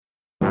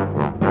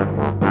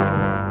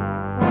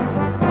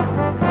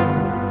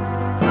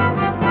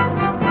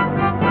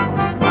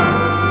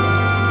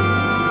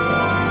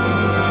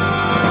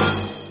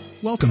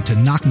welcome to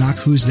Knock Knock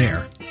Who's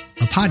There,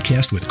 a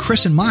podcast with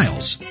Chris and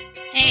Miles.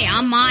 Hey,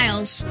 I'm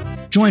Miles.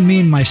 Join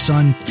me and my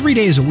son 3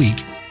 days a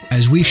week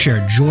as we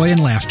share joy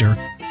and laughter,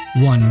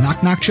 one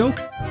knock-knock joke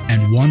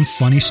and one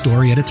funny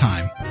story at a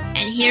time.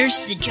 And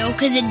here's the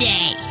joke of the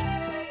day.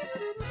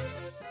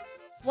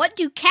 What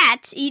do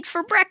cats eat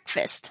for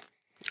breakfast?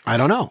 I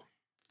don't know.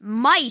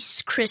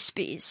 Mice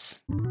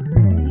Krispies.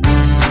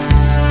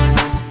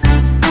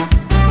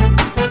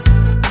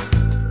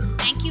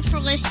 Thank you for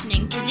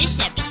listening to this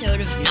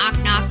episode of Knock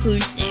Knock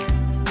Who's There,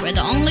 where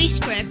the only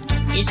script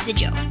is the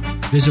joke.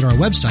 Visit our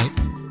website,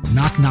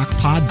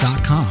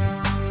 knockknockpod.com,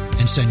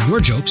 and send your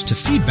jokes to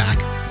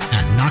feedback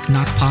at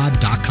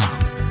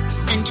knockknockpod.com.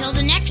 Until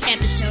the next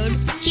episode,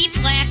 keep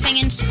laughing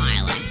and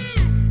smiling.